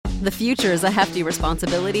The future is a hefty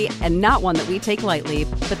responsibility and not one that we take lightly.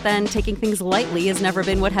 But then taking things lightly has never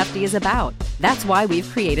been what Hefty is about. That's why we've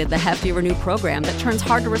created the Hefty Renew program that turns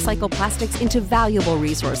hard to recycle plastics into valuable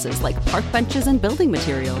resources like park benches and building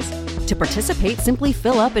materials. To participate, simply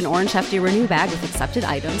fill up an orange Hefty Renew bag with accepted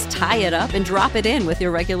items, tie it up, and drop it in with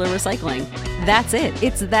your regular recycling. That's it.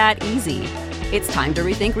 It's that easy. It's time to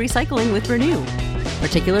rethink recycling with Renew.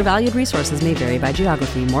 Particular valued resources may vary by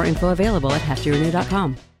geography. More info available at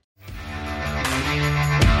heftyrenew.com.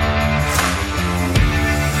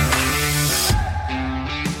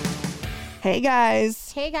 Hey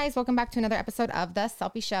guys, welcome back to another episode of The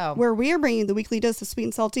Selfie Show, where we are bringing the weekly dose of sweet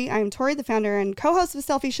and salty. I am Tori, the founder and co-host of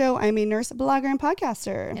The Selfie Show. I'm a nurse, blogger, and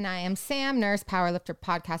podcaster. And I am Sam, nurse, powerlifter,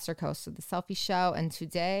 podcaster, host of The Selfie Show. And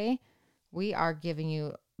today we are giving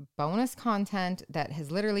you bonus content that has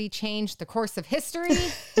literally changed the course of history.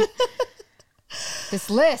 This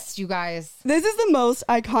list, you guys. This is the most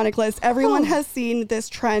iconic list. Everyone has seen this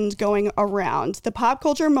trend going around. The pop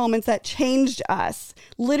culture moments that changed us,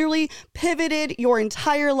 literally pivoted your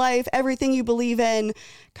entire life, everything you believe in,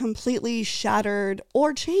 completely shattered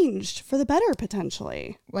or changed for the better,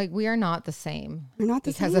 potentially. Like, we are not the same. We're not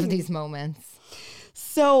the same. Because of these moments.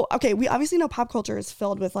 So, okay, we obviously know pop culture is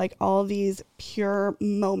filled with like all these pure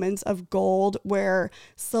moments of gold where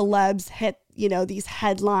celebs hit, you know, these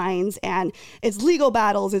headlines, and it's legal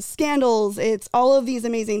battles, it's scandals, it's all of these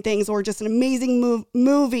amazing things, or just an amazing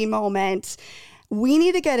movie moment. We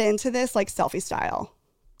need to get into this like selfie style.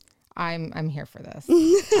 I'm here for this.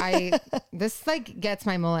 This like gets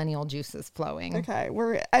my millennial juices flowing. Okay,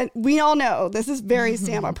 we all know this is very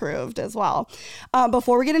Sam approved as well.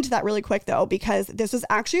 Before we get into that really quick though, because this was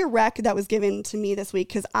actually a rec that was given to me this week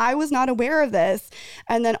because I was not aware of this,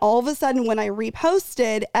 and then all of a sudden when I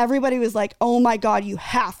reposted, everybody was like, "Oh my God, you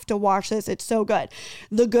have to watch this! It's so good."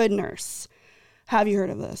 The Good Nurse. Have you heard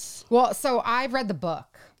of this? Well, so I've read the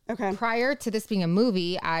book. Okay. Prior to this being a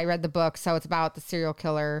movie, I read the book. So it's about the serial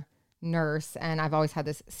killer nurse, and I've always had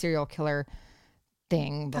this serial killer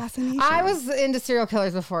thing. Fascination. I was into serial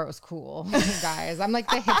killers before it was cool, guys. I'm like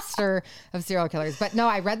the hipster of serial killers. But no,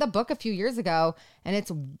 I read the book a few years ago, and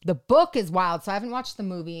the book is wild. So I haven't watched the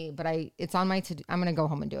movie, but it's on my I'm gonna go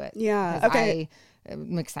home and do it. Yeah. Okay.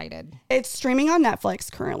 I'm excited. It's streaming on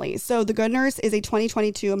Netflix currently. So The Good Nurse is a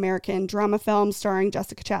 2022 American drama film starring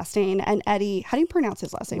Jessica Chastain and Eddie, how do you pronounce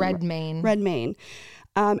his last name? Redmayne.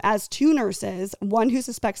 As two nurses, one who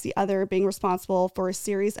suspects the other being responsible for a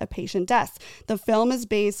series of patient deaths. The film is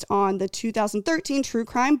based on the 2013 true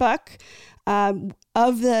crime book of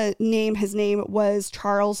the name. His name was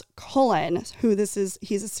Charles Cullen,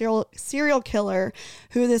 he's a serial killer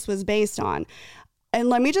who this was based on. And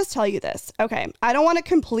let me just tell you this. Okay, I don't want to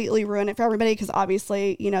completely ruin it for everybody because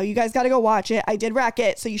obviously, you know, you guys got to go watch it. I did wreck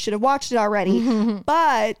it, so you should have watched it already.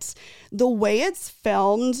 But the way it's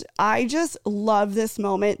filmed, I just love this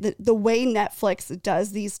moment. The way Netflix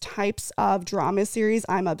does these types of drama series,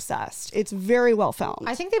 I'm obsessed. It's very well filmed.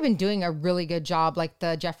 I think they've been doing a really good job, like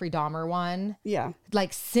the Jeffrey Dahmer one. Yeah.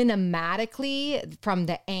 Like cinematically, from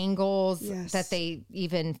the angles that they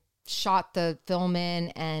even shot the film in,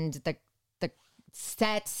 and the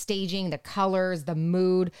set staging, the colors, the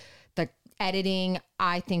mood, the editing.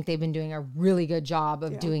 I think they've been doing a really good job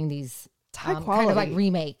of doing these kind of like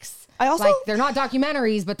remakes. Like, they're not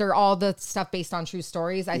documentaries, but they're all the stuff based on true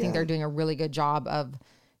stories. I think they're doing a really good job of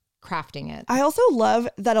crafting it. I also love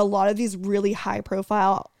that a lot of these really high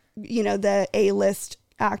profile, you know, the A-list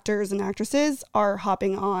actors and actresses are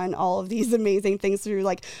hopping on all of these amazing things through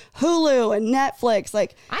like Hulu and Netflix.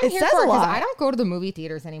 Like, I'm here for it because I don't go to the movie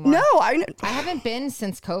theaters anymore. No, I haven't been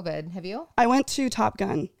since COVID. Have you? I went to Top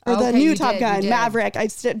Gun, or the new Top Gun, Maverick. I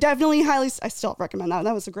still recommend that.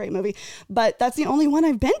 That was a great movie, but that's the only one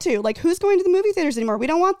I've been to. Like, who's going to the movie theaters anymore? We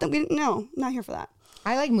don't want them. No, not here for that.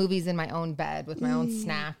 I like movies in my own bed with my own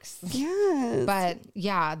snacks. Yes. But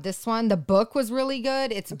yeah, this one, the book was really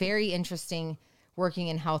good. It's very interesting working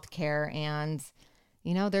in healthcare, and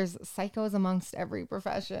you know, there's psychos amongst every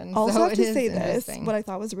profession. Also, have to say this, what I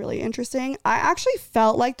thought was really interesting. I actually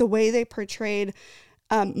felt like the way they portrayed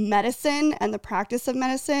medicine and the practice of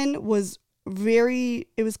medicine was pretty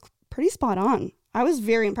spot on. I was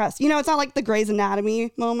very impressed. You know, it's not like the Grey's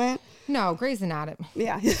Anatomy moment. No, Grey's Anatomy.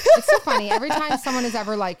 Yeah. It's so funny. Every time someone is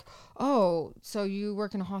ever like, "Oh, so you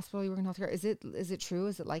work in a hospital, you work in healthcare. Is it true?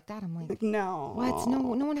 Is it like that?" I'm like, no. What?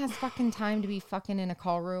 No one has fucking time to be fucking in a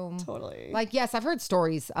call room. Totally. Like, yes, I've heard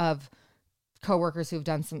stories of coworkers who've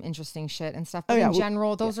done some interesting shit and stuff. But in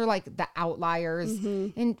general, those are like the outliers.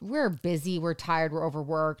 Mm-hmm. And we're busy, we're tired, we're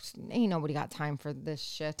overworked. Ain't nobody got time for this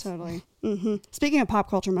shit. Totally. Mm-hmm. Speaking of pop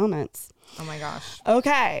culture moments. Oh my gosh.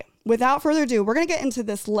 Okay. without further ado, we're going to get into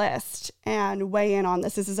this list and weigh in on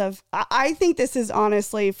this. I think this is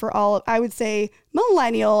honestly for all, I would say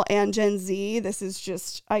millennial and Gen Z, this is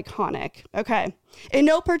just iconic. Okay. In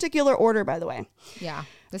no particular order, by the way. Yeah.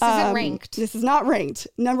 This isn't ranked. This is not ranked.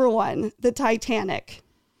 Number 1, the Titanic.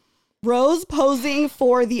 Rose posing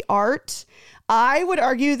for the art. I would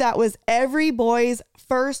argue that was every boy's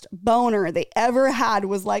first boner they ever had,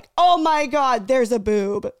 was like, oh my God, there's a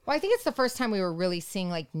boob. Well, I think it's the first time we were really seeing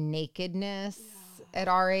like nakedness at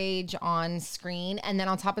our age on screen. And then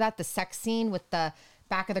on top of that, the sex scene with the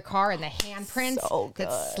back of the car and the handprints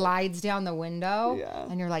that slides down the window. Yeah.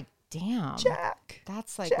 And you're like, damn, Jack,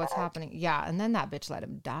 that's like what's happening. Yeah. And then that bitch let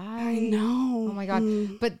him die. I know. Oh my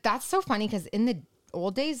God. But that's so funny because in the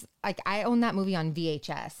old days, like I owned that movie on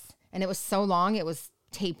VHS and it was so long. It was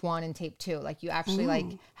tape 1 and tape 2. Like you actually like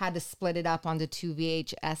had to split it up onto 2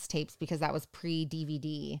 VHS tapes because that was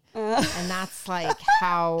pre-DVD. And that's like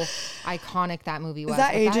how iconic that movie was. Is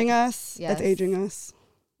that aging us? Yes. That's aging us.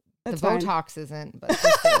 That's the fine. Botox isn't, but this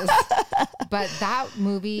is. But that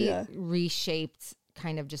movie reshaped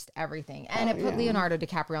kind of just everything. And it put Leonardo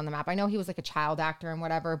DiCaprio on the map. I know he was like a child actor and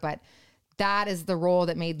whatever, but that is the role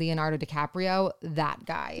that made Leonardo DiCaprio that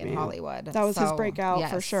guy in Hollywood. That was his breakout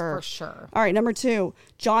for sure. For sure. All right, number 2,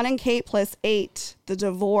 John and Kate +8, the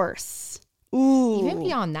divorce. Ooh. Even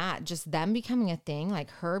beyond that, just them becoming a thing, like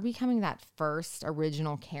her becoming that first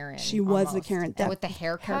original Karen. She was the Karen. And with the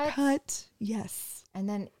haircut. Yes. And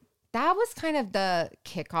then that was kind of the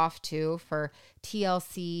kickoff too for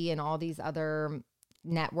TLC and all these other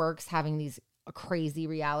networks having these crazy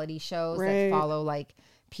reality shows that follow like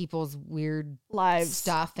people's weird lives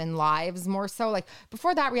stuff and lives more so. Like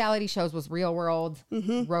before that, reality shows was Real World,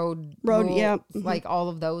 Road, like all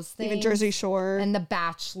of those things. Even Jersey Shore and The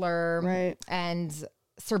Bachelor, and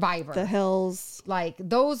Survivor, The Hills. Like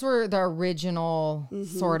those were the original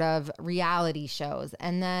sort of reality shows.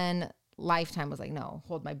 And then Lifetime was like, no,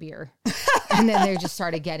 hold my beer. And then they just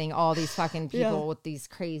started getting all these fucking people with these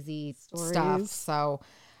crazy stuff. So,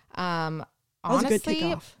 honestly, was a good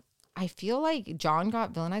kickoff. I feel like John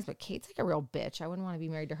got villainized, but Kate's like a real bitch. I wouldn't want to be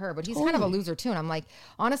married to her, but he's kind of a loser too. And I'm like,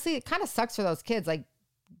 honestly, it kind of sucks for those kids. Like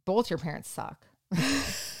both your parents suck.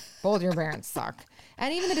 Both your parents suck.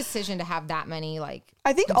 And even the decision to have that many, like,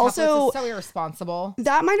 I think also is so irresponsible.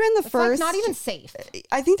 That might have been the first, like, not even safe.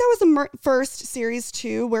 I think that was the first series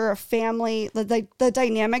too, where a family, the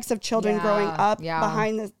dynamics of children growing up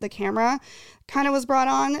behind the camera kind of was brought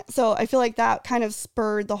on. So I feel like that kind of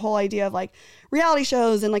spurred the whole idea of like reality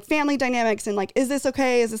shows and like family dynamics and like, is this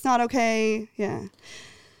okay? Is this not okay? Yeah.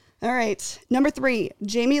 All right. Number 3,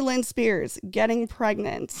 Jamie Lynn Spears getting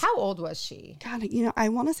pregnant. How old was she? God, I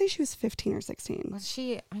want to say she was 15 or 16. Was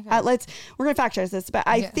she? We're going to fact check this, but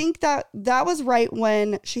I think that was right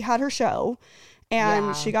when she had her show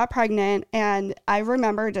and she got pregnant. And I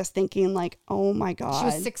remember just thinking like, oh my God. She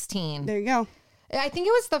was 16. There you go. I think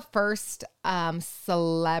it was the first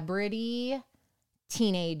celebrity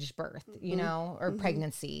teenage birth, or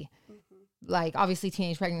pregnancy. Like obviously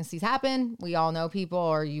teenage pregnancies happen. We all know people,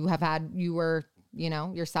 or you were,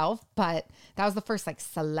 yourself, but that was the first like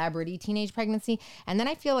celebrity teenage pregnancy. And then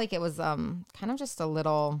I feel like it was kind of just a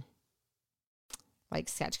little like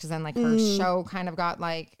sketch. Cause then like her show kind of got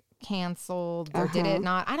like canceled or did it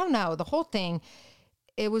not? I don't know. The whole thing,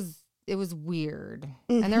 it was weird.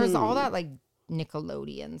 And there was all that like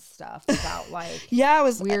Nickelodeon stuff about like it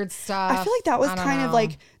was weird stuff. I feel like that was kind of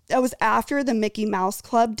like that was after the Mickey Mouse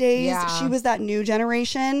Club days. Yeah. She was that new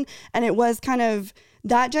generation, and it was kind of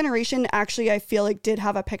that generation. Actually, I feel like did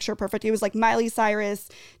have a picture perfect. It was like Miley Cyrus,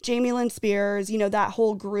 Jamie Lynn Spears, that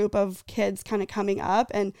whole group of kids kind of coming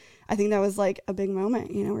up, and I think that was like a big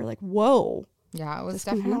moment. We're like, whoa. Yeah, it was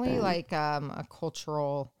definitely like a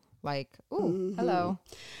cultural. Like, ooh, hello.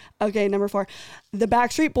 Okay, number 4. The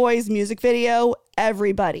Backstreet Boys music video,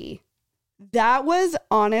 Everybody. That was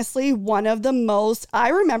honestly one of the most, I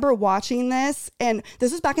remember watching this, and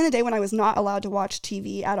this was back in the day when I was not allowed to watch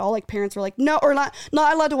TV at all. Like parents were like, no, or not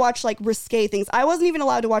allowed to watch like risque things. I wasn't even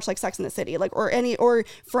allowed to watch like Sex and the City, like, or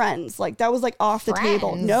Friends. Like that was like off the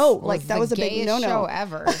table. No, like that was a big no-no. Show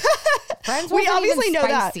ever. Friends wasn't we obviously even know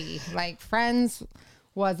spicy. that. Like Friends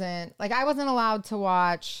wasn't, like I wasn't allowed to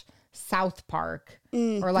watch South Park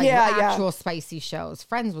or like actual spicy shows.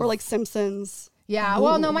 Friends was, or like Simpsons. Yeah,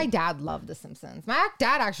 well, no, my dad loved The Simpsons. My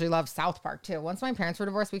dad actually loved South Park too. Once my parents were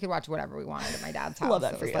divorced, we could watch whatever we wanted at my dad's house. Love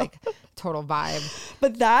that for you. Like total vibe.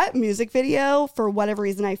 But that music video, for whatever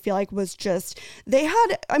reason, I feel like was just,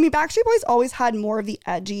 Backstreet Boys always had more of the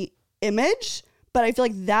edgy image, but I feel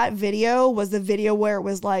like that video was the video where it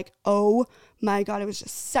was like, oh my God, it was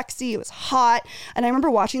just sexy. It was hot. And I remember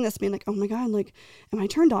watching this being like, oh my God, like, am I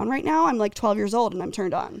turned on right now? I'm like 12 years old and I'm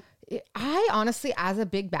turned on. I honestly, as a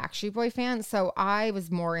big Backstreet Boy fan, so I was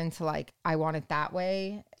more into like, I Want It That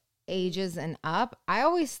Way ages and up. I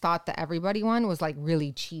always thought the Everybody one was like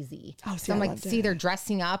really cheesy. Oh, see, so I'm like, they're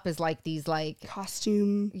dressing up as like these like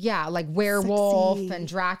costume. Yeah, like werewolf and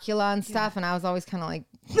Dracula and stuff. Yeah. And I was always kind of like,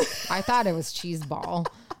 I thought it was cheeseball.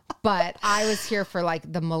 But I was here for like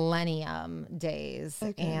the Millennium days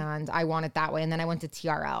and I Want It That Way. And then I went to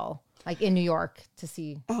TRL. Like in New York to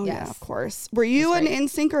see. Oh, yeah, of course. Were you an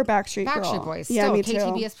NSYNC or Backstreet Girl? Backstreet Boys. Yeah, still, me too.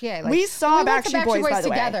 KTBSPA. Like, we saw Backstreet Boys, by the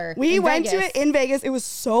way. We went to it in Vegas. It was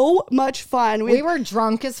so much fun. We were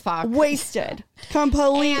drunk as fuck. Wasted.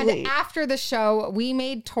 Completely. And after the show, we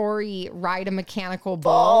made Tori ride a mechanical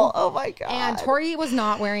bull. Oh my God. And Tori was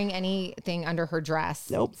not wearing anything under her dress.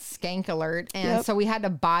 Nope. Skank alert. And so we had to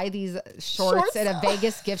buy these shorts at a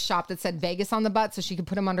Vegas gift shop that said Vegas on the butt so she could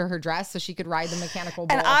put them under her dress so she could ride the mechanical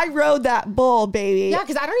bull. And I rode that bull, baby. Yeah,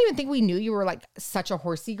 because I don't even think we knew you were like such a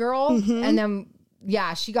horsey girl. Mm-hmm. And then,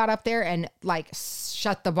 yeah, she got up there and like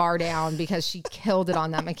shut the bar down because she killed it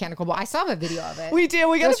on that mechanical bull. I still have a video of it. We do.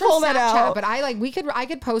 We got to pull that out. But I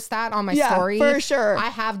could post that on my story. For sure. I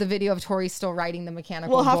have the video of Tori still riding the mechanical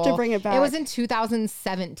bull. We'll have to bring it back. It was in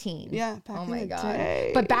 2017. Yeah. Oh my God.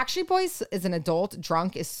 Day. But Backstreet Boys as an adult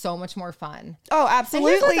drunk is so much more fun. Oh,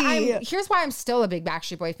 absolutely. Here's why I'm still a big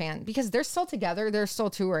Backstreet Boy fan, because they're still together. They're still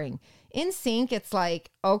touring. NSYNC, it's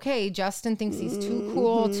like, okay, Justin thinks he's too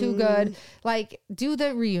cool, too good. Like, do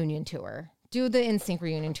the reunion tour. Do the NSYNC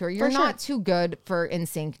reunion tour. You're not too good for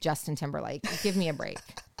NSYNC, Justin Timberlake. Give me a break.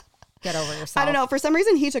 Get over yourself. I don't know. For some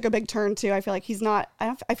reason, he took a big turn, too. I feel like he's not...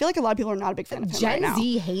 I feel like a lot of people are not a big fan of him right now. Gen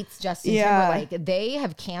Z hates Justin Timberlake. They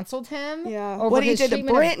have canceled him over what he his did to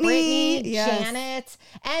Britney, Janet,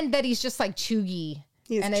 and that he's just like chuggy.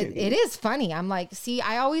 And it is funny. I'm like, see,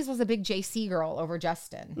 I always was a big JC girl over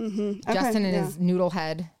Justin. Mm-hmm. Justin and his noodle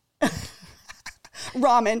head.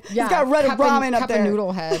 Ramen. Yeah, he's got red ramen up there. Cup of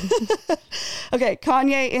noodle head. Okay,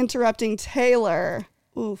 Kanye interrupting Taylor.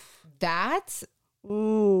 Oof. That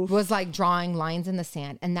was like drawing lines in the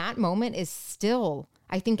sand. And that moment is still,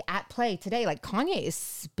 I think, at play today. Like, Kanye is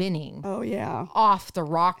spinning off the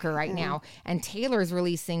rocker right now. And Taylor's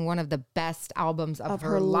releasing one of the best albums of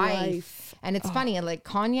her life. And it's funny. And like,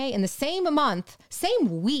 Kanye, in the same month,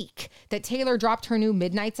 same week that Taylor dropped her new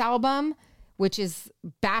Midnights album, which is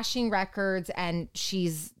bashing records, and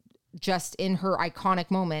she's just in her iconic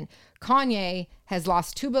moment, Kanye has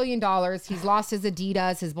lost $2 billion. He's lost his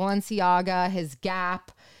Adidas, his Balenciaga, his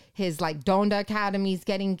Gap, his like Donda Academy's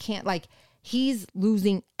getting like, he's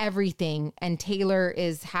losing everything. And Taylor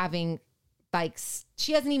is having like,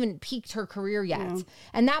 she hasn't even peaked her career yet. Yeah.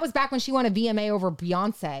 And that was back when she won a VMA over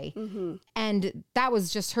Beyonce. Mm-hmm. And that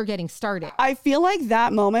was just her getting started. I feel like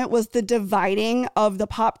that moment was the dividing of the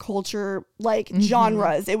pop culture, like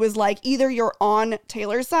genres. It was like either you're on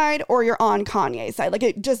Taylor's side or you're on Kanye's side. Like,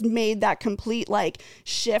 it just made that complete like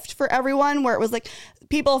shift for everyone, where it was like,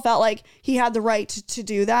 people felt like he had the right to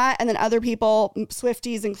do that. And then other people,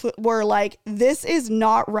 Swifties, were like, this is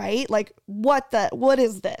not right. Like, what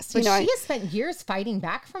is this? But she has spent years fighting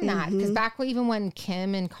back from that. Because back even when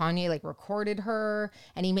Kim and Kanye like recorded her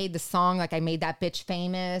and he made the song, like, I made that bitch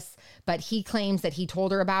famous, but he claims that he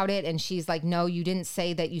told her about it. And she's like, no, you didn't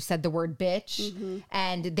say that, you said the word bitch.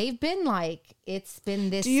 And they've been like, it's been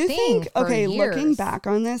this thing. Do you think, okay, years. Looking back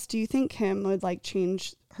on this, do you think Kim would like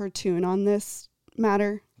change her tune on this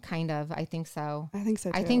matter? Kind of. I think so. I think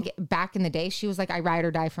so too. I think back in the day she was like, I ride or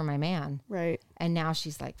die for my man. Right. And now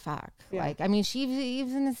she's like, fuck. Yeah. Like, I mean, she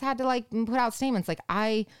even has had to like put out statements like,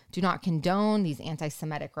 I do not condone these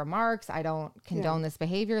anti-Semitic remarks. I don't condone this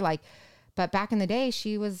behavior. Like, but back in the day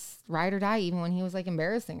she was ride or die even when he was like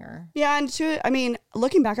embarrassing her. Yeah. And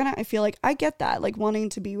looking back on it, I feel like I get that, like wanting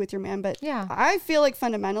to be with your man, but I feel like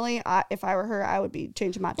fundamentally, if I were her, I would be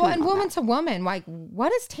changing my tune. Well, and woman to woman, like,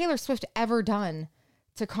 what has Taylor Swift ever done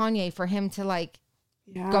to Kanye for him to like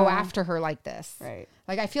go after her like this? Right.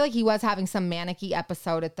 Like, I feel like he was having some manicky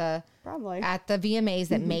episode at the VMAs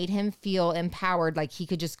that made him feel empowered. Like, he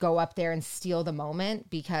could just go up there and steal the moment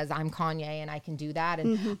because I'm Kanye and I can do that.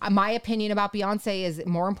 And my opinion about Beyonce is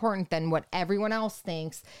more important than what everyone else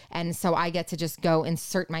thinks. And so I get to just go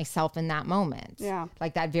insert myself in that moment. Yeah.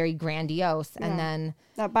 Like that very grandiose. And then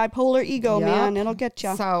that bipolar ego, man, it'll get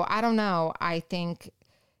you. So I don't know. I think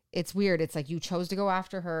it's weird. It's like you chose to go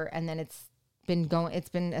after her, and then it's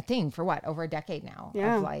been a thing for what, over a decade now.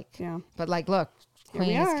 Yeah. But like, look,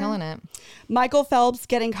 Queen is killing it. Michael Phelps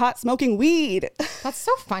getting caught smoking weed. That's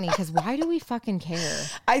so funny because why do we fucking care?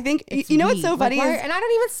 I think, you know what's so funny is... And I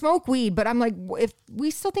don't even smoke weed, but I'm like, if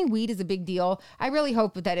we still think weed is a big deal, I really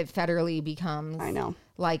hope that it federally becomes... I know.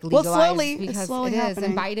 Like legalized. Well, slowly. Because it's slowly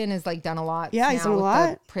happening. And Biden has like done a lot. Yeah, he's done a lot.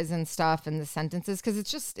 With the prison stuff and the sentences because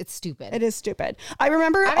it's stupid. It is stupid. I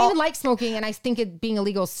remember... I don't even like smoking and I think it being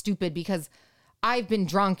illegal is stupid because... I've been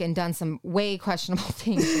drunk and done some way questionable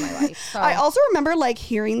things in my life. So. I also remember like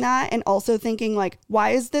hearing that and also thinking like, why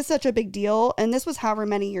is this such a big deal? And this was however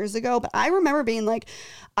many years ago. But I remember being like,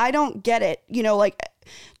 I don't get it. You know, like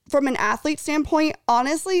from an athlete standpoint,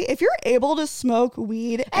 honestly, if you're able to smoke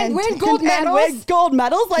weed and win gold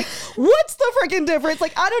medals, like what's the freaking difference?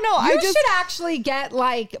 Like, I don't know. You should actually get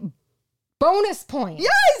like bonus points.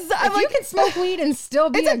 Yes, if you can smoke weed and still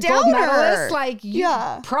be a gold medalist, like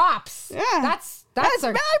props. Yeah, that's mad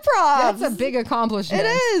props. That's a big accomplishment. It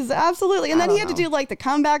is absolutely. And then he had to do like the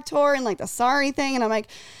comeback tour and like the sorry thing, and I'm like,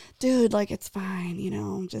 dude, like it's fine, you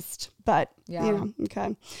know, but you know,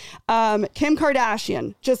 okay. Kim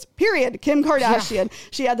Kardashian, just period. Kim Kardashian. Yeah.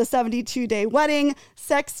 She had the 72-day wedding,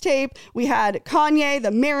 sex tape. We had Kanye, the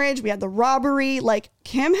marriage. We had the robbery. Like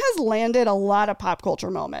Kim has landed a lot of pop culture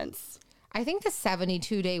moments. I think the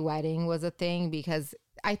 72-day wedding was a thing because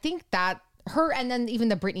I think that her and then even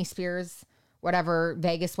the Britney Spears, whatever,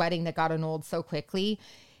 Vegas wedding that got annulled so quickly,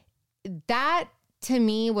 that to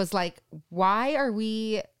me was like, why are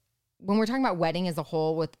we, when we're talking about wedding as a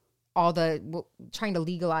whole with all the trying to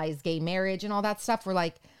legalize gay marriage and all that stuff, we're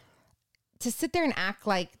like, to sit there and act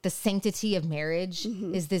like the sanctity of marriage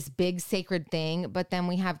is this big sacred thing, but then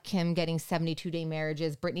we have Kim getting 72-day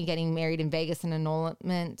marriages, Britney getting married in Vegas and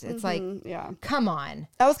annulment. It's like, come on.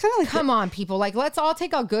 That was kind of like, come on, people. Like, let's all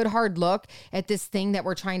take a good hard look at this thing that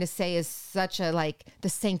we're trying to say is such a like the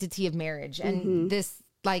sanctity of marriage, and this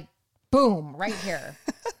like boom right here.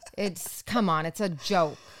 It's come on, it's a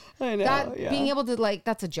joke. I know, that being able to like,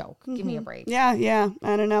 that's a joke. Give me a break. Yeah.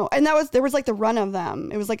 I don't know. And there was like the run of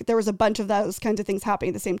them. It was like, there was a bunch of those kinds of things happening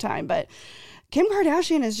at the same time. But Kim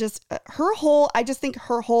Kardashian is just I just think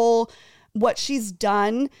her whole, what she's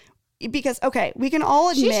done, because, okay, we can all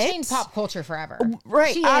admit. She's changed pop culture forever.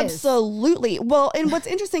 Right. Absolutely. Well, and what's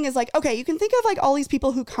interesting is like, okay, you can think of like all these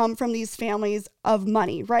people who come from these families of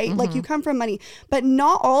money, right? Like you come from money, but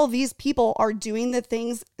not all of these people are doing the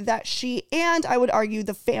things that she, and I would argue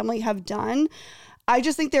the family have done. I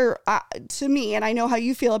just think they're, to me, and I know how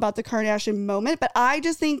you feel about the Kardashian moment, but I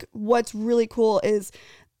just think what's really cool is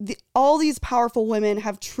all these powerful women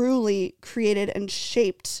have truly created and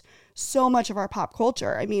shaped so much of our pop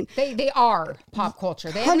culture. I mean, they are pop culture.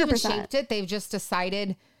 They 100%. haven't even shaped it. They've just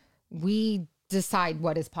decided we decide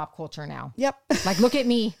what is pop culture now. Yep. Like, look at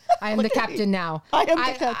me. I am the captain now. I am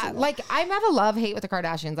the captain. Like, I have a love-hate with the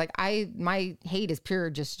Kardashians. Like, my hate is pure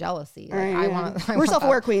just jealousy. Like, we're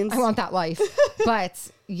self-aware queens. I want that life. But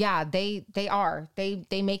yeah, they are.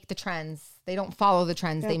 They make the trends. They don't follow the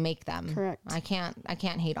trends. They make them. Correct. I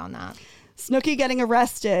can't hate on that. Snooki getting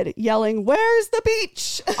arrested, yelling, "Where's the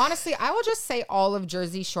beach?" Honestly, I will just say all of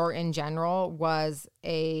Jersey Shore in general was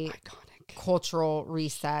a iconic cultural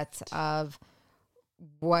reset of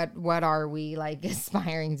what are we like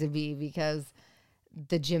aspiring to be, because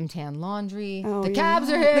the gym tan laundry, the cabs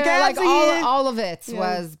are here, like all of it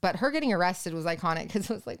was, but her getting arrested was iconic because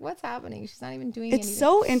it was like, what's happening? She's not even doing anything. It's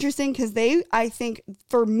so interesting because I think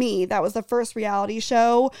for me, that was the first reality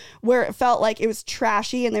show where it felt like it was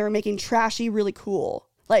trashy and they were making trashy really cool.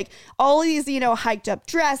 Like all these, hiked up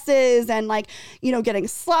dresses and like, getting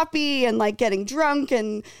sloppy and like getting drunk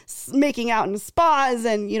and making out in spas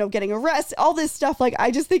and, getting arrested, all this stuff. Like, I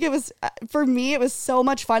just think it was, for me, it was so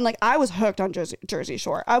much fun. Like I was hooked on Jersey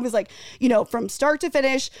Shore. I was like, from start to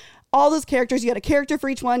finish, all those characters, you had a character for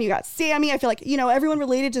each one. You got Sammy. I feel like, everyone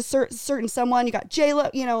related to certain someone. You got J-Lo,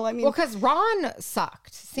 I mean. Well, because Ron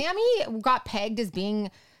sucked. Sammy got pegged as being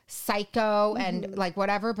psycho and like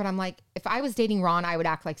whatever, but I'm like, if I was dating Ron, I would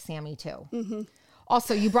act like Sammy too.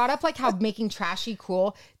 Also, you brought up like how making trashy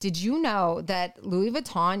cool. Did you know that Louis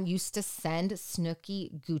Vuitton used to send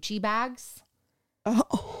Snooki Gucci bags?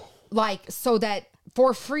 Like, so that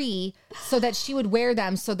for free, so that she would wear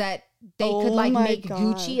them, so that they could like make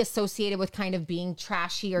Gucci associated with kind of being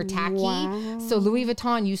trashy or tacky. Wow. So Louis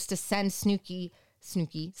Vuitton used to send Snooki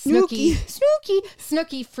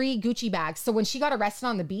free Gucci bags. So when she got arrested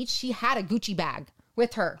on the beach, she had a Gucci bag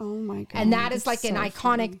with her. Oh my God. And that is like an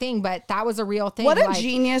iconic thing, but that was a real thing. What a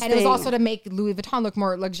genius thing. And it was also to make Louis Vuitton look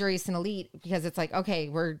more luxurious and elite, because it's like, okay,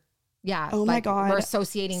 we're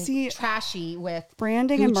associating trashy with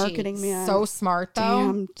branding Gucci. And marketing, man. So smart though.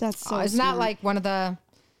 Damn, that's so isn't smart. that like one of the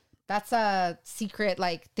That's a secret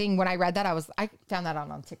like thing. When I read that, I found that out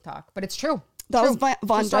on TikTok, but it's true. That was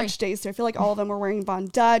Von Dutch days, so I feel like all of them were wearing Von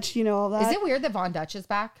Dutch, all that. Is it weird that Von Dutch is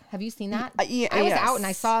back? Have you seen that? Yeah, I was out and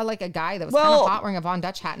I saw like a guy that was kind of hot wearing a Von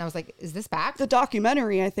Dutch hat, and I was like, is this back? The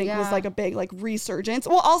documentary, I think, was like a big like resurgence.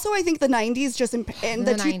 Well, also I think the 90s just in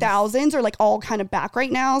the 2000s are like all kind of back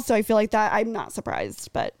right now, so I feel like that I'm not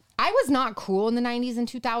surprised, but I was not cool in the 90s and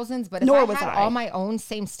 2000s, but if I had all my own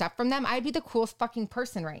same stuff from them, I'd be the coolest fucking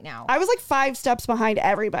person right now. I was like 5 steps behind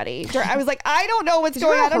everybody. I was like, I don't know what's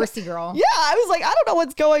going on. You're a horsey girl. Yeah, I was like, I don't know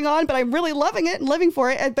what's going on, but I'm really loving it and living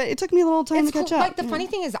for it. But it took me a little time to catch up. Like the funny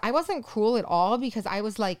thing is, I wasn't cool at all because I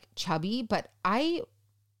was like chubby, but I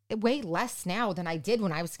weigh less now than I did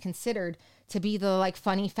when I was considered to be the like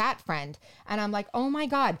funny fat friend. And I'm like, oh my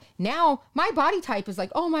God, now my body type is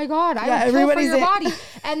like, oh my God, I would kill for your body.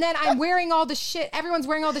 And then I'm wearing all the shit. Everyone's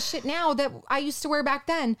wearing all the shit now that I used to wear back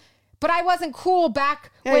then. But I wasn't cool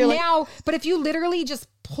back when now. But if you literally just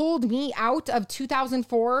pulled me out of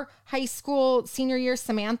 2004 high school senior year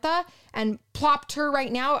Samantha and plopped her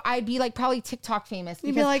right now, I'd be like probably TikTok famous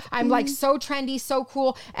because I'm like so trendy, so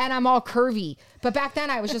cool, and I'm all curvy. But back then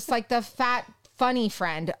I was just like the fat funny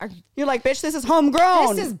friend. You're like, bitch, this is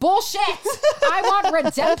homegrown. This is bullshit. I want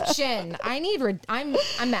redemption.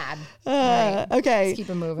 I'm mad. Right. Okay. Let's keep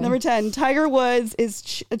it moving. Number 10, Tiger Woods is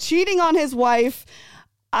cheating on his wife.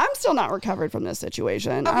 I'm still not recovered from this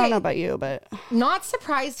situation. Okay. I don't know about you, but not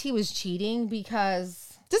surprised he was cheating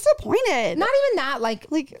because disappointed. Not even that. Like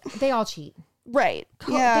they all cheat. Right.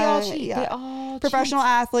 They all cheat. Yeah. They all professional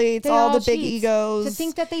athletes, all the big egos. To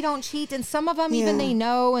think that they don't cheat. And some of them even they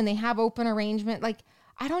know and they have open arrangement. Like,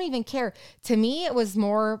 I don't even care. To me, it was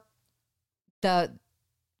more the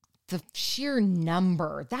sheer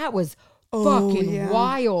number. That was fucking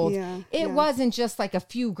wild. It wasn't just like a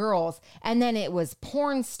few girls. And then it was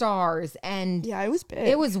porn stars. And it was big.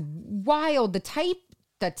 It was wild. The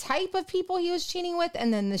type of people he was cheating with.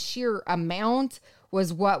 And then the sheer amount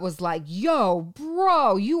was what was like, yo,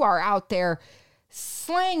 bro, you are out there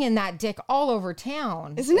slanging that dick all over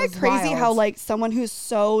town. Isn't it crazy how like someone who's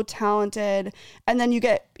so talented and then you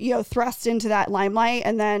get, thrust into that limelight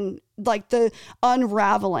and then like the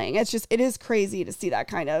unraveling. It is crazy to see that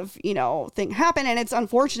kind of, thing happen. And it's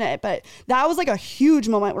unfortunate, but that was like a huge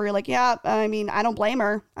moment where you're like, yeah, I mean, I don't blame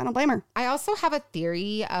her. I also have a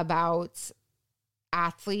theory about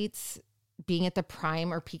athletes being at the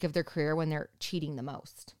prime or peak of their career when they're cheating the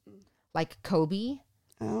most. Like Kobe.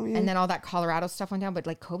 Oh, yeah. And then all that Colorado stuff went down. But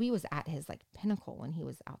like Kobe was at his like pinnacle when he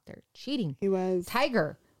was out there cheating. He was.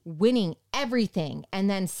 Tiger winning everything. And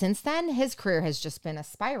then since then, his career has just been a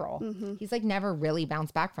spiral. Mm-hmm. He's like never really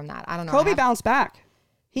bounced back from that. I don't know. Kobe bounced back.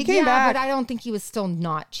 He came back. But I don't think he was still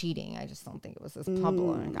not cheating. I just don't think it was as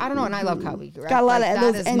public. I don't know. And I love Kobe. Right? Got a lot of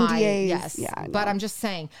those NDAs. Yes. Yeah, but I'm just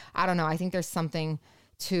saying, I don't know. I think there's something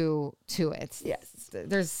to it. Yes.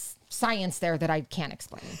 There's science there that I can't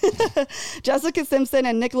explain. Jessica Simpson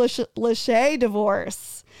and Nick Lachey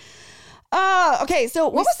divorce. Okay, so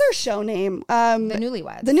what was their show name? The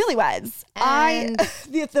Newlyweds. The Newlyweds. And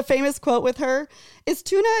the famous quote with her is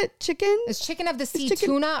tuna chicken? Is chicken of the sea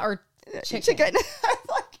tuna or chicken?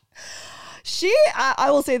 I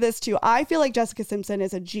will say this too. I feel like Jessica Simpson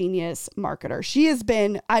is a genius marketer. She has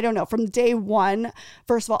been, I don't know, from day one.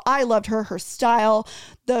 First of all, I loved her style,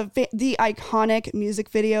 the iconic music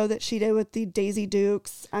video that she did with the Daisy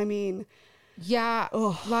Dukes. I mean, yeah,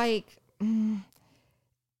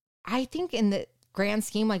 I think in the grand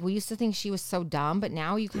scheme, like we used to think she was so dumb, but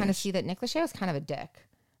now you kind of see that Nick Lachey was kind of a dick.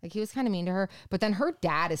 Like he was kind of mean to her, but then her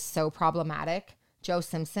dad is so problematic. Joe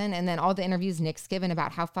Simpson, and then all the interviews Nick's given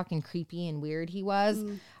about how fucking creepy and weird he was.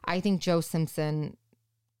 I think Joe Simpson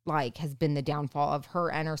like has been the downfall of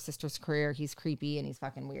her and her sister's career. He's creepy and he's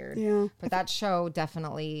fucking weird. Yeah. But that show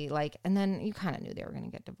definitely like, and then you kind of knew they were going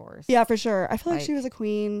to get divorced. Yeah, for sure. I feel like she was a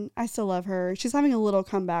queen. I still love her. She's having a little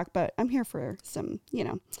comeback, but I'm here for some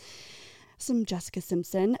Jessica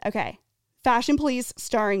Simpson. Okay. Fashion Police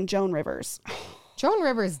starring Joan Rivers. Joan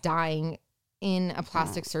Rivers dying in a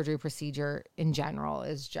plastic surgery procedure in general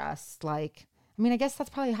is just like, I mean, I guess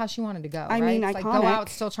that's probably how she wanted to go. I mean, like go out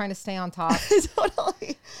still trying to stay on top.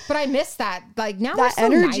 Totally. But I miss that. Like now they're so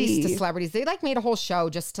nice to celebrities. They like made a whole show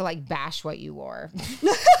just to like bash what you wore.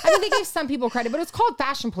 I mean, they gave some people credit, but it was called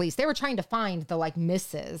Fashion Police. They were trying to find the like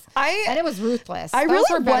misses. And it was ruthless. I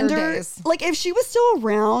really wonder, like, if she was still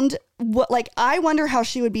around, I wonder how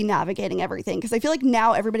she would be navigating everything, because I feel like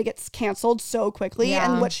now everybody gets canceled so quickly,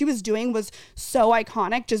 and what she was doing was so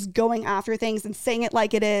iconic, just going after things and saying it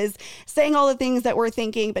like it is, saying all the things that we're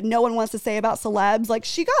thinking but no one wants to say about celebs. Like,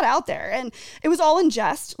 she got out there and it was all in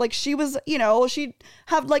jest. Like, she was, you know, she'd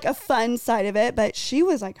have like a fun side of it, but she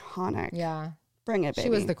was iconic. Yeah, bring it, baby. She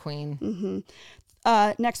was the queen.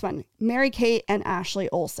 Next one, Mary-Kate and Ashley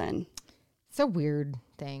Olsen. It's a weird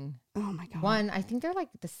thing. Oh my God. One, I think they're like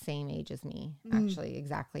the same age as me, actually,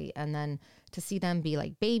 exactly. And then to see them be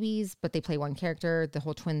like babies, but they play one character, the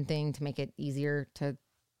whole twin thing to make it easier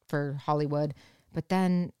for Hollywood. But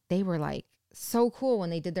then they were like so cool when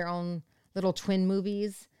they did their own little twin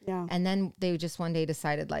movies. Yeah. And then they just one day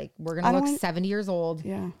decided, like, we're going to look 70 years old,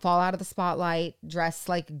 fall out of the spotlight, dress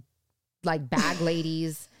like bag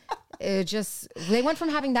ladies. They went from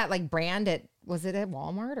having that like brand at, was it at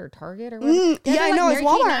Walmart or Target or whatever? Yeah, I know, it's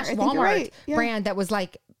Walmart. Walmart brand that was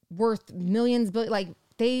like worth millions, like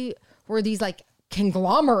they were these like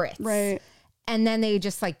conglomerates. Right. And then they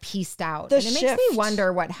just like pieced out. And it makes me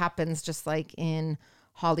wonder what happens just like in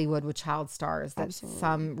Hollywood with child stars, that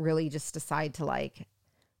some really just decide to like,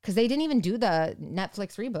 because they didn't even do the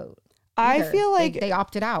Netflix reboot. I feel like they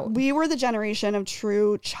opted out. We were the generation of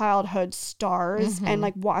true childhood stars, and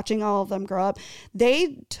like watching all of them grow up.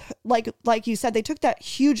 They like you said, they took that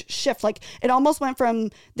huge shift. Like, it almost went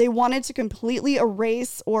from they wanted to completely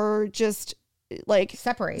erase or just like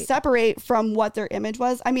separate from what their image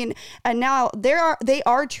was. I mean, and now they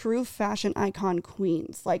are true fashion icon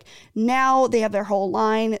queens. Like, now they have their whole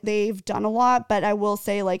line. They've done a lot, but I will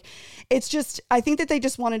say, like, it's just, I think that they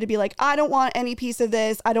just wanted to be like, I don't want any piece of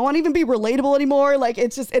this. I don't want to even be relatable anymore. Like,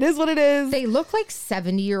 it's just, it is what it is. They look like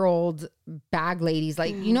 70-year-old bag ladies.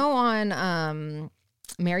 Like, you know, on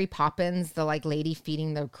Mary Poppins, the like lady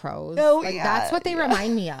feeding the crows. Oh, like, that's what they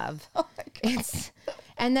remind me of. Oh my God.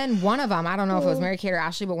 And then one of them, I don't know if it was Mary-Kate or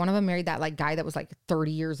Ashley, but one of them married that like guy that was like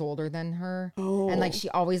 30 years older than her. And like, she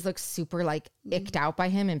always looks super like icked out by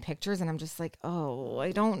him in pictures. And I'm just like, oh,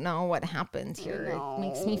 I don't know what happened here. It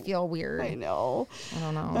makes me feel weird. I know. I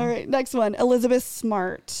don't know. All right. Next one. Elizabeth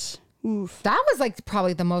Smart. Oof. That was like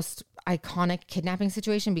probably the most iconic kidnapping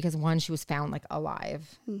situation, because one, she was found like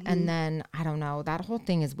alive. And then I don't know, that whole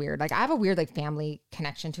thing is weird. Like, I have a weird like family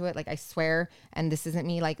connection to it. Like, I swear, and this isn't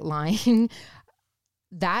me like lying,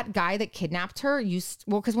 that guy that kidnapped her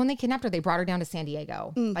because when they kidnapped her, they brought her down to San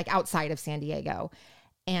Diego, like outside of San Diego.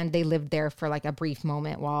 And they lived there for like a brief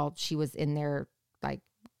moment while she was in their like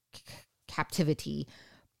captivity.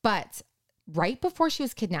 But right before she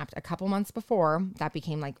was kidnapped, a couple months before, that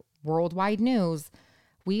became like worldwide news.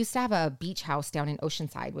 We used to have a beach house down in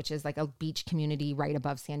Oceanside, which is like a beach community right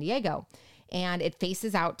above San Diego. And it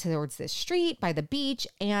faces out towards this street by the beach.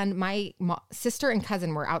 And my sister and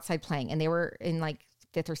cousin were outside playing, and they were in like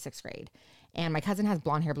 5th or 6th grade. And my cousin has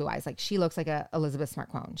blonde hair, blue eyes. Like, she looks like a Elizabeth Smart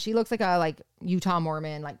clone. She looks like a like Utah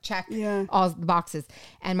Mormon, like check all the boxes.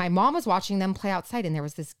 And my mom was watching them play outside, and there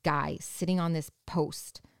was this guy sitting on this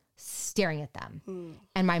post staring at them.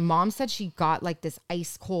 And my mom said she got like this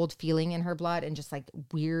ice cold feeling in her blood and just like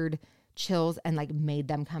weird chills, and like made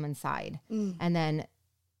them come inside. And then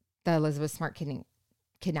the Elizabeth Smart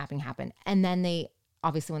kidnapping happened. And then they,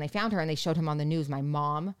 obviously when they found her and they showed him on the news, my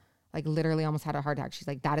mom like literally almost had a heart attack. She's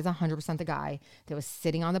like, that is 100% the guy that was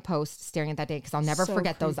sitting on the post staring at that day. Cause I'll never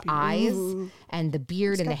forget those eyes and the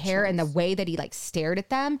beard and the hair and the way that he like stared at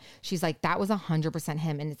them. She's like, that was 100%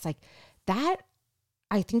 him. And it's like that,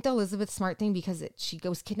 I think the Elizabeth Smart thing, because she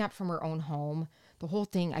was kidnapped from her own home, the whole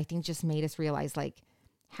thing I think just made us realize like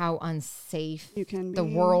how unsafe the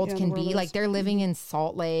world can be. Like, they're living in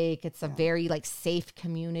Salt Lake. It's a very like safe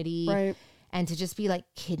community. Right. And to just be like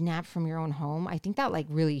kidnapped from your own home, I think that like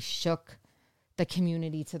really shook the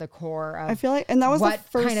community to the core of, I feel like, and that was what the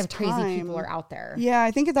first kind of crazy time people are out there. Yeah,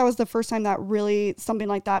 I think that was the first time that really something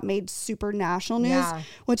like that made super national news. Yeah.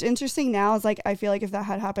 What's interesting now is like, I feel like if that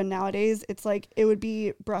had happened nowadays, it's like it would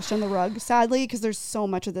be brushed on the rug, sadly, because there's so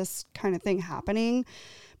much of this kind of thing happening.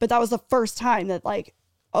 But that was the first time that like,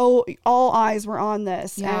 oh, all eyes were on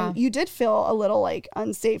this. Yeah. And you did feel a little like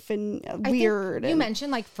unsafe and weird. You mentioned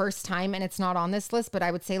like first time, and it's not on this list, but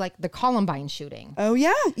I would say like the Columbine shooting. Oh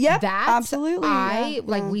yeah. Yeah. That absolutely.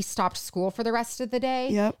 We stopped school for the rest of the day.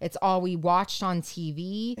 Yep. It's all we watched on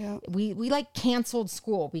TV. Yep. We like canceled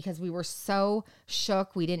school because we were so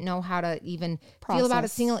shook. We didn't know how to even feel about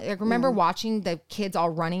it. I remember watching the kids all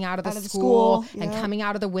running out of the school and coming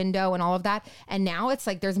out of the window and all of that. And now it's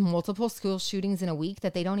like there's multiple school shootings in a week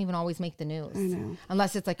that they don't even always make the news. I know.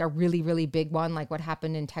 Unless it's like a really, really big one, like what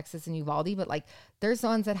happened in Texas and Uvalde. But like there's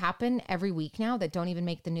ones that happen every week now that don't even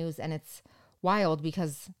make the news. And it's wild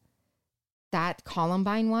because that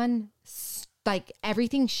Columbine one, like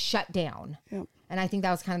everything shut down. Yep. And I think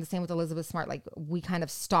that was kind of the same with Elizabeth Smart. Like we kind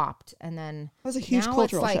of stopped, and then it was a huge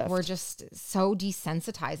cultural shift. We're just so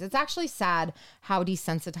desensitized. It's actually sad how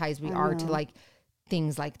desensitized we are to like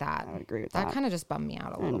things like that. I would agree with that. That kind of just bummed me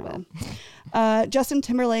out a little bit. Justin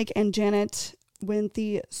Timberlake and Janet with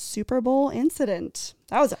the Super Bowl incident.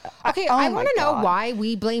 That was okay. I want to know why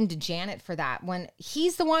we blamed Janet for that when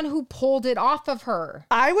he's the one who pulled it off of her.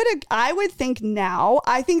 I would think now.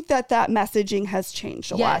 I think that messaging has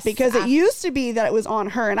changed a lot because it used to be that it was on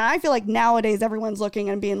her, and I feel like nowadays everyone's looking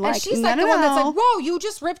and being like, and she's like the one that's like, "Whoa, you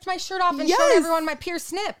just ripped my shirt off and showed everyone my pierced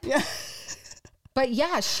snip." Yeah. But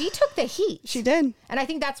yeah, she took the heat. She did. And I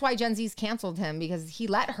think that's why Gen Z's canceled him, because he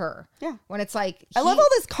let her. Yeah. When it's like... I love all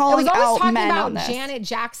this calling out men on this. It was always talking about Janet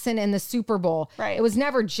Jackson in the Super Bowl. Right. It was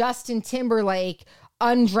never Justin Timberlake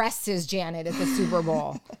undresses Janet at the Super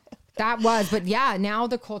Bowl. That was... But yeah, now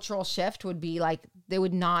the cultural shift would be like... It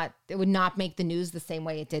would not make the news the same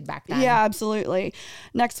way it did back then. Yeah, absolutely.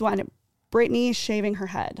 Next one. Britney shaving her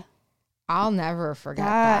head. I'll never forget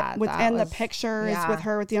that. And the pictures with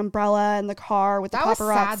her with the umbrella and the car with the paparazzi.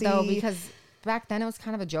 That was sad though, because back then it was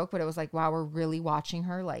kind of a joke, but it was like, wow, we're really watching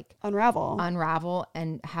her like unravel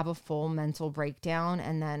and have a full mental breakdown.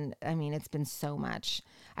 And then, I mean, it's been so much.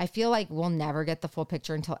 I feel like we'll never get the full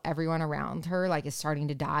picture until everyone around her like is starting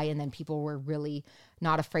to die, and then people were really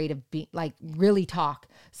not afraid of really talk.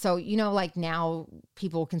 So, you know, like now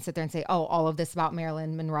people can sit there and say, oh, all of this about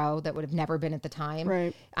Marilyn Monroe that would have never been at the time.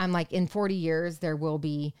 Right. I'm like, in 40 years, there will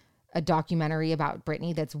be a documentary about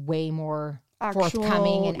Britney that's way more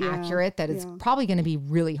forthcoming and accurate. That is probably going to be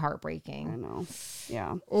really heartbreaking. I know.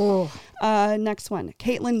 Yeah. Oh. Next one,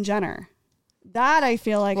 Caitlyn Jenner. That I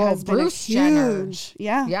feel like has been Bruce huge.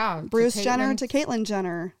 Jenner. Yeah. Bruce Jenner to Caitlyn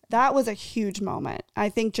Jenner. That was a huge moment, I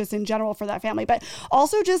think, just in general for that family, but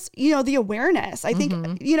also just, you know, the awareness. I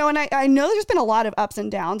think, you know, and I know there's been a lot of ups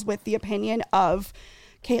and downs with the opinion of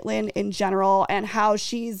Caitlyn in general and how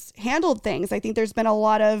she's handled things. I think there's been a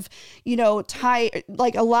lot of, you know,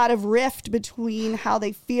 a lot of rift between how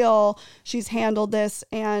they feel she's handled this.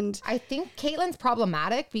 And I think Caitlyn's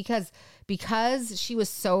problematic because she was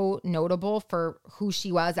so notable for who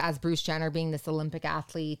she was as Bruce Jenner, being this Olympic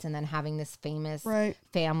athlete and then having this famous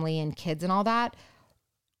family and kids and all that.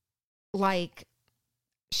 Like,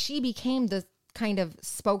 she became the kind of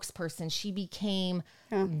spokesperson. She became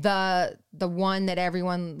the one that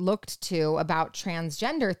everyone looked to about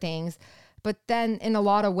transgender things. But then in a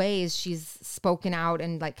lot of ways, she's spoken out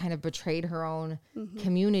and like kind of betrayed her own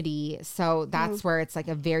community. So that's where it's like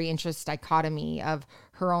a very interesting dichotomy of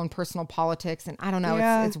her own personal politics. And I don't know,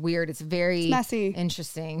 it's weird. It's very messy.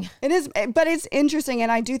 Interesting. It is, but it's interesting.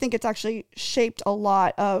 And I do think it's actually shaped a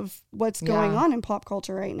lot of what's going on in pop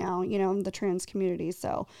culture right now, you know, in the trans community.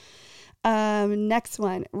 So next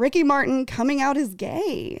one, Ricky Martin coming out as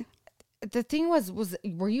gay. The thing was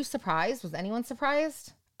were you surprised? Was anyone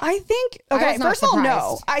surprised? I think, okay, first of all,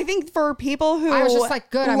 no. I think for people who I was just like,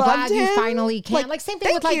 good, I'm glad you finally can. Like same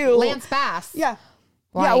thing with like Lance Bass. Yeah.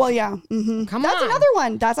 Like, yeah, well, yeah. Mm-hmm. That's another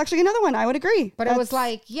one. That's actually another one. I would agree. But it was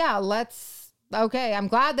like, okay, I'm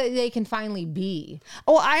glad that they can finally be.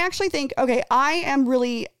 Well, I actually think,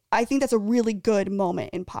 I think that's a really good moment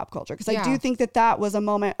in pop culture, because I do think that was a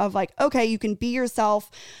moment of like, okay, you can be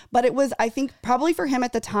yourself. But it was, I think, probably for him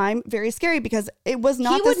at the time, very scary, because it was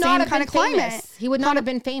not the same kind of climate. He would not have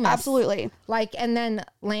been famous. Absolutely. Like, and then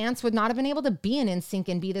Lance would not have been able to be in NSYNC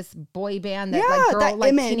and be this boy band that like girl, that like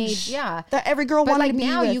image, teenage, that every girl wanted to be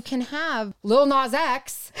now with. You can have Lil Nas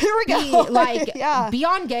X. Here we go. Like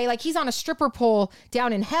beyond gay, like he's on a stripper pole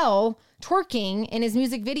down in hell, twerking in his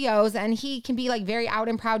music videos, and he can be like very out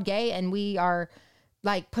and proud gay, and we are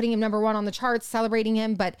like putting him #1 on the charts, celebrating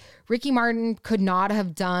him. But Ricky Martin could not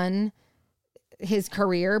have done his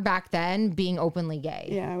career back then being openly gay.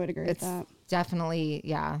 Yeah, I would agree with that. Definitely,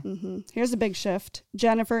 yeah. Mm-hmm. Here's a big shift.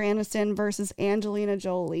 Jennifer Aniston versus Angelina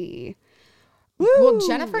Jolie. Woo! Well,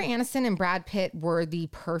 Jennifer Aniston and Brad Pitt were the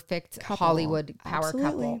perfect Hollywood power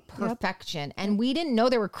couple. Perfection. Yep. And we didn't know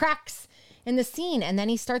there were cracks in the scene, and then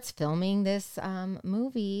he starts filming this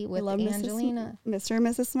movie with Angelina. Mr. and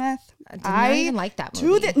Mrs. Smith. I didn't even like that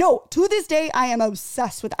movie. To this day, I am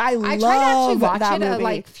obsessed with. I tried to actually watch that it movie.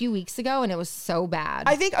 Like a few weeks ago, and it was so bad.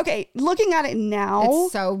 I think, looking at it now,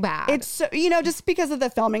 it's so bad. It's so, just because of the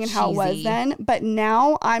filming and how it was then. But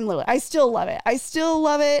now I still love it.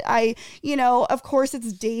 Of course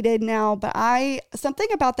it's dated now, but something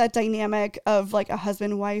about that dynamic of like a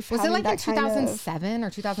husband wife. Was it like in 2007 or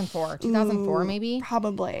 2004? 2004 maybe?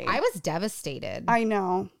 Probably. I was devastated. I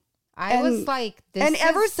know. I was like, and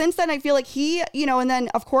ever since then, I feel like he, you know, and then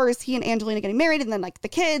of course he and Angelina getting married, and then like the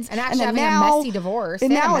kids, and actually and having a messy divorce.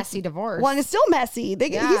 And now a messy divorce. Well, and it's still messy.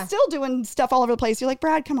 He's still doing stuff all over the place. You're like,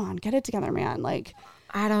 Brad, come on, get it together, man. Like,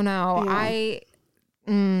 I don't know.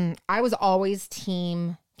 Yeah. I was always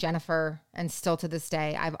team Jennifer, and still to this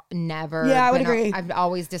day, I've never. Yeah, I would agree. I've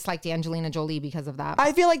always disliked Angelina Jolie because of that.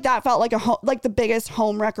 I feel like that felt like like the biggest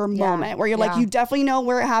home wrecker moment, where you're like, you definitely know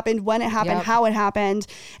where it happened, when it happened, how it happened,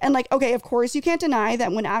 and like, okay, of course you can't deny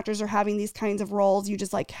that when actors are having these kinds of roles, you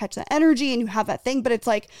just like catch that energy and you have that thing. But it's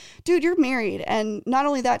like, dude, you're married, and not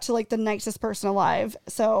only that, to like the nicest person alive.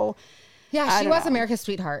 So. Yeah, she was America's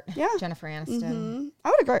sweetheart. Yeah. Jennifer Aniston. Mm-hmm.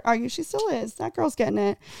 I would argue she still is. That girl's getting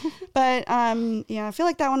it. But yeah, I feel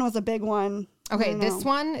like that one was a big one. Okay, this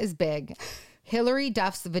one is big. Hilary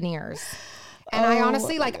Duff's veneers. And I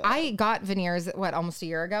honestly, like, I got veneers, almost a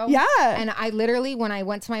year ago? Yeah. And I literally, when I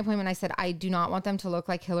went to my appointment, I said, I do not want them to look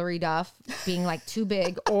like Hilary Duff being like too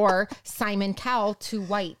big or Simon Cowell too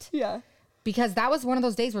white. Yeah. Because that was one of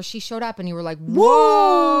those days where she showed up and you were like,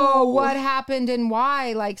 whoa, what happened and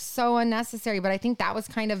why? Like, so unnecessary. But I think that was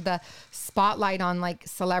kind of the spotlight on like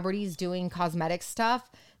celebrities doing cosmetic stuff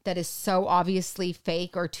that is so obviously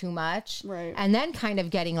fake or too much. Right. And then kind of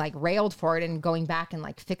getting like railed for it and going back and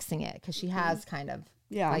like fixing it. Because she has kind of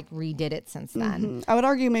like redid it since then. Mm-hmm. I would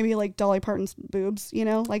argue maybe like Dolly Parton's boobs, you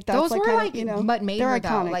know, like that's those like were kind like, of, you know, but made her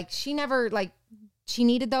iconic. though. Like she never like. She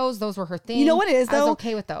needed those. Those were her thing. You know what it is, though? I was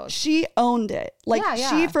okay with those. She owned it. Like,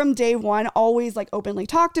 she, from day one, always, like, openly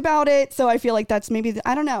talked about it. So I feel like that's maybe,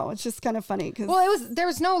 I don't know. It's just kind of funny. Well, there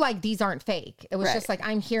was no, like, these aren't fake. It was just like,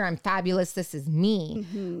 I'm here. I'm fabulous. This is me.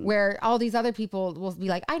 Mm-hmm. Where all these other people will be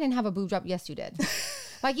like, I didn't have a boob job. Yes, you did.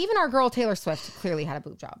 Like, even our girl Taylor Swift clearly had a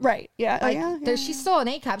boob job. Right. Yeah. Like, she's still an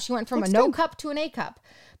A cup. She went from a no cup to an A cup.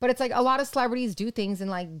 But it's like a lot of celebrities do things and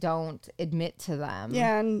like don't admit to them.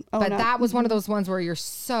 Yeah. But that was one of those ones where you're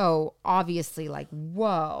so obviously like,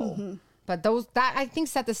 whoa. Mm-hmm. But that I think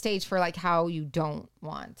set the stage for like how you don't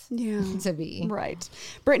want to be. Right.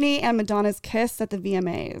 Britney and Madonna's kiss at the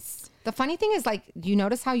VMAs. The funny thing is, like, you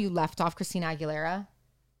notice how you left off Christina Aguilera?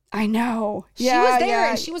 I know. She was there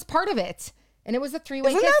and she was part of it. And it was a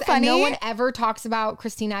three-way kiss. And no one ever talks about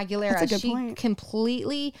Christina Aguilera. That's a good she point.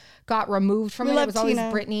 Completely got removed from it. It was always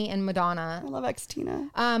Britney and Madonna. I love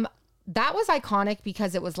ex-Tina. That was iconic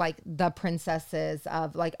because it was like the princesses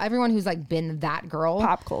of like everyone who's like been that girl.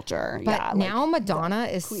 Pop culture. But now like Madonna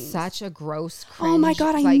is such a gross cringe. Oh my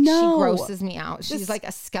God, I know. She grosses me out. She's like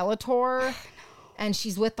a Skeletor. And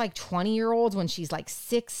she's with like 20-year-olds when she's like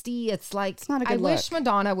 60. It's like, it's not a good look. Wish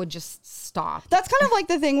Madonna would just stop. That's kind of like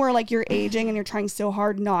the thing where like you're aging and you're trying so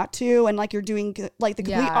hard not to. And like you're doing like the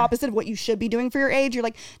complete opposite of what you should be doing for your age. You're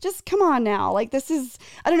like, just come on now. Like this is,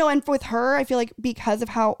 I don't know. And with her, I feel like because of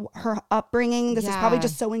how her upbringing, this is probably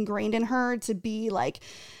just so ingrained in her to be like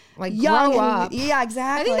young grow up. Yeah,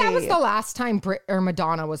 exactly. I think that was the last time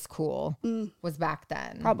Madonna was cool, was back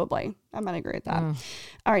then. Probably. I might agree with that.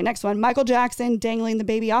 All right, next one. Michael Jackson dangling the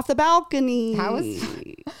baby off the balcony. That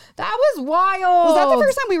was wild. Was that the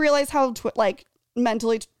first time we realized how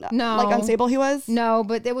mentally unstable he was? No,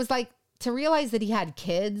 but it was like to realize that he had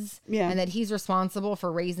kids and that he's responsible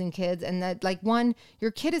for raising kids and that like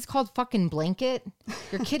your kid is called fucking Blanket.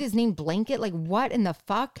 Your kid is named Blanket. Like what in the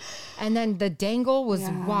fuck? And then the dangle was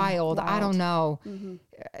wild. I don't know. Mm-hmm.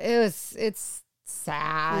 It's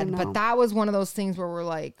sad, but that was one of those things where we're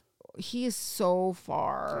like, he is so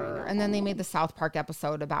far. And then they made the South Park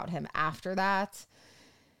episode about him after that.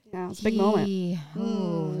 Yeah, it's a big moment.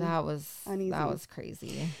 Ooh, that was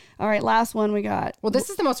crazy. All right, last one we got. Well, this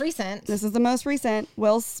is the most recent. This is the most recent.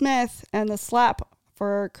 Will Smith and the slap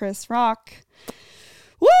for Chris Rock.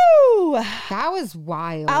 Woo! That was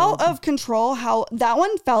wild. Out of control. How that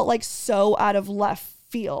one felt like so out of left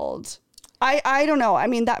field. I don't know. I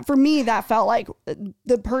mean, that for me, that felt like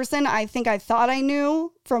the person I think I thought I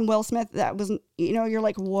knew from Will Smith. That was, you're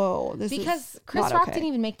like, whoa, this because Chris Rock didn't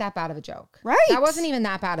even make that bad of a joke. Right. That wasn't even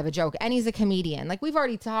that bad of a joke. And he's a comedian. Like we've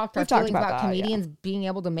already talked our feelings about comedians being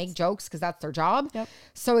able to make jokes because that's their job. Yep.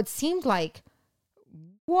 So it seemed like,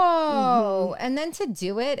 whoa. Mm-hmm. And then to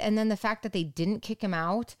do it. And then the fact that they didn't kick him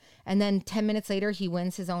out. And then 10 minutes later, he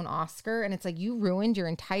wins his own Oscar. And it's like, you ruined your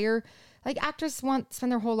entire... Like actors spend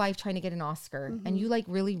their whole life trying to get an Oscar and you like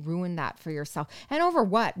really ruined that for yourself. And over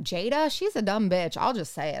what? Jada? She's a dumb bitch. I'll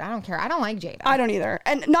just say it. I don't care. I don't like Jada. I don't either.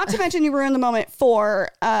 And not to mention you ruined the moment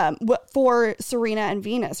for Serena and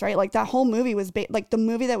Venus, right? Like that whole movie was like the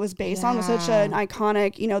movie that was based on was such an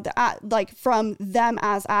iconic, like from them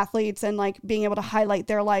as athletes and like being able to highlight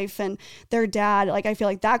their life and their dad. Like I feel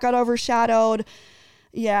like that got overshadowed.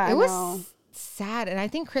 Yeah. It was sad. And I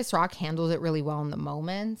think Chris Rock handled it really well in the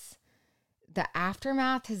moments. the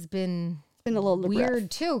aftermath has been a little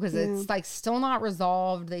weird too, because it's like still not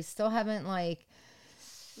resolved. They still haven't like.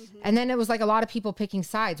 And then it was like a lot of people picking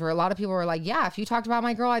sides, where a lot of people were like, yeah, if you talked about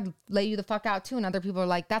my girl, I'd lay you the fuck out too. And other people are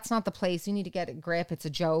like, that's not the place. You need to get a grip. It's a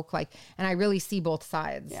joke. Like, and I really see both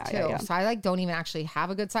sides too. Yeah. So I like don't even actually have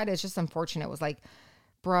a good side. It's just unfortunate. It was like,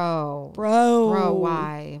 bro,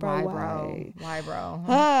 why, bro?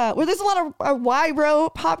 Well, there's a lot of why, bro,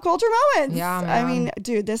 pop culture moments. Yeah, man. I mean,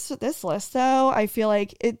 dude, this list though, I feel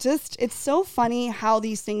like it's so funny how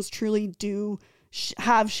these things truly do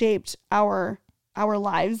have shaped our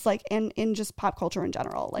lives, like in just pop culture in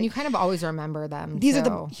general. Like, you kind of always remember them. These are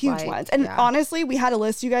the huge ones. And honestly, we had a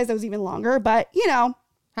list, you guys, that was even longer, but you know,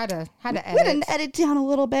 had to edit. We had to edit down a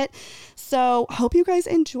little bit. So hope you guys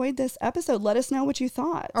enjoyed this episode. Let us know what you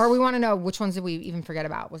thought. Or we want to know, which ones did we even forget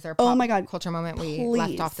about? Was there a pop culture moment we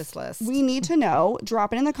left off this list? We need to know.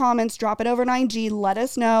 Drop it in the comments. Drop it over on IG. Let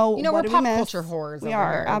us know. You know, we're pop culture whores. We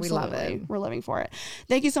are. Here. Absolutely. We love it. We're living for it.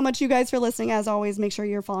 Thank you so much, you guys, for listening. As always, make sure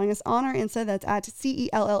you're following us on our Insta. That's at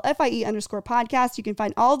CELLFIE_podcast. You can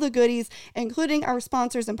find all the goodies, including our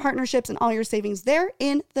sponsors and partnerships and all your savings there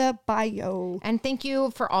in the bio. And thank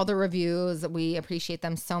you for all the reviews. We appreciate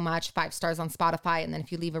them so much. 5 stars on Spotify. And then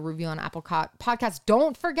if you leave a review on Apple Podcasts,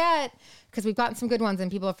 don't forget, because we've gotten some good ones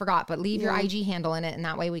and people have forgot, but leave your IG handle in it. And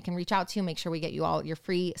that way we can reach out to you, make sure we get you all your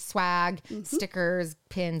free swag, stickers,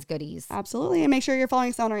 pins, goodies. Absolutely. And make sure you're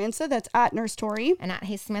following us on our Insta. That's at Nurse Tori. And at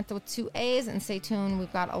Hey Samantha with 2 A's. And stay tuned.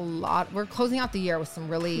 We've got a lot. We're closing out the year with some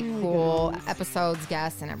really cool episodes,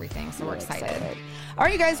 guests, and everything. So we're excited. All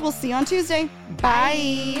right, you guys. We'll see you on Tuesday.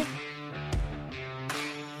 Bye.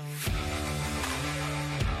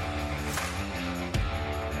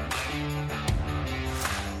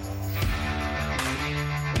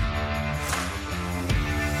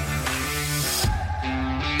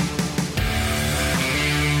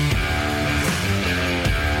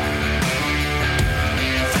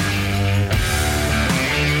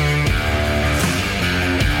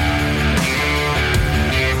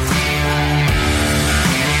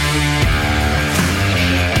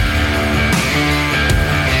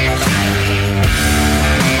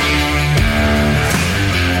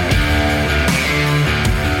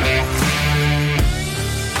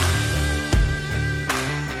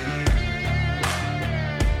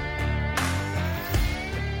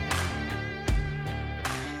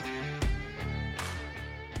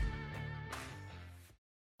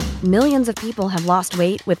 Millions of people have lost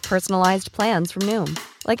weight with personalized plans from Noom.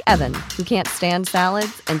 Like Evan, who can't stand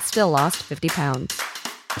salads and still lost 50 pounds.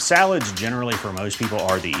 Salads generally for most people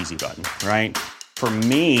are the easy button, right? For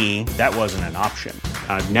me, that wasn't an option.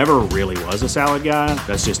 I never really was a salad guy.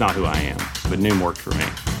 That's just not who I am. But Noom worked for me.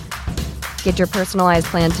 Get your personalized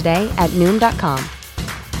plan today at Noom.com.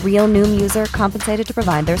 Real Noom user compensated to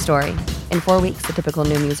provide their story. In 4 weeks, the typical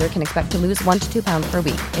Noom user can expect to lose 1 to 2 pounds per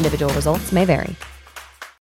week. Individual results may vary.